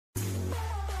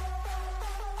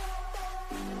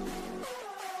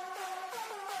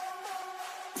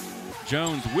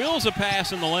Jones wheels a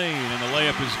pass in the lane, and the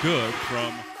layup is good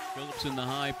from Phillips in the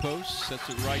high post. Sets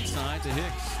it right side to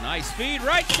Hicks. Nice feed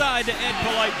right side to Ed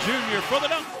Polite Jr. for the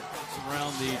dunk.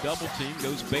 Around the double team,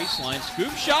 goes baseline.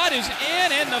 Scoop shot is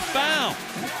in, and the foul.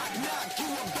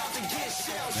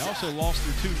 They also lost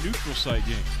their 2 neutral site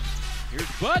games.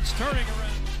 Here's Butts turning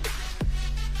around.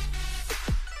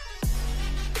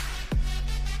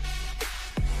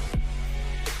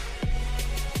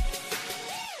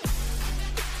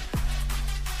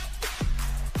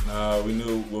 We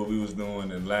knew what we was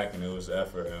doing and lacking. It was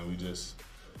effort, and we just.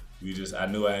 I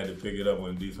knew I had to pick it up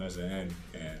on the defensive end,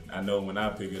 and I know when I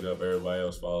pick it up, everybody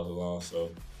else follows along. So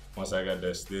once I got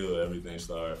that steal, everything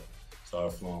started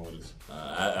flowing with us.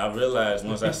 I realized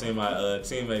once I seen my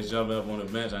teammates jumping up on the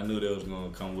bench, I knew they was gonna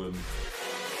come with me.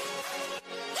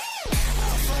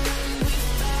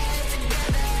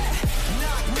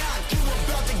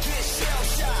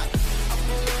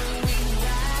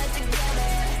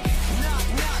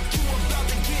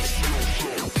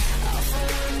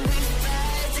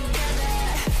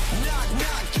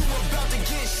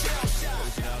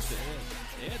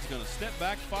 Going to step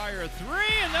back, fire a 3,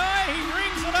 and he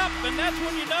rings it up, and that's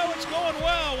when you know it's going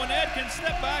well, when Ed can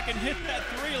step back and hit that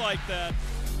 3 like that.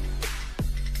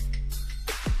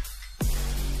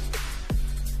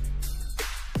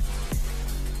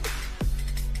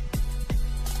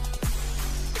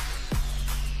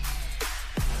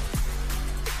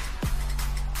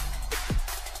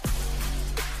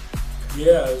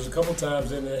 Yeah, there was a couple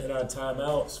times in our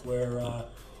timeouts where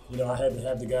I had to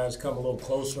have the guys come a little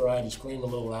closer. I had to scream a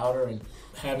little louder, and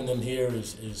having them here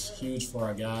is huge for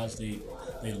our guys. They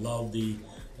love the.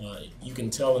 You can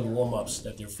tell in warm-ups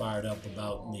that they're fired up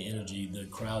about the energy. The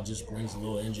crowd just brings a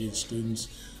little energy to students.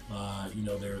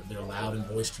 They're loud and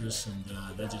boisterous, and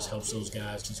that just helps those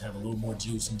guys just have a little more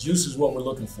juice. And juice is what we're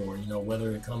looking for.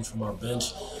 Whether it comes from our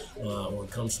bench or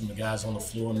it comes from the guys on the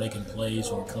floor making plays,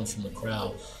 or it comes from the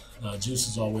crowd. Juice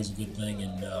is always a good thing,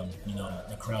 and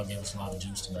the crowd gave us a lot of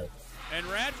juice tonight. And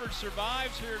Radford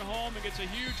survives here at home and gets a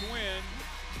huge win.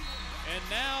 And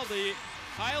now the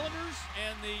Highlanders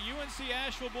and the UNC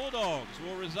Asheville Bulldogs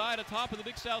will reside atop of the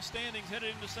Big South standings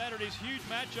headed into Saturday's huge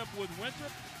matchup with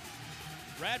Winthrop.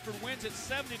 Radford wins at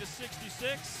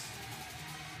 70-66.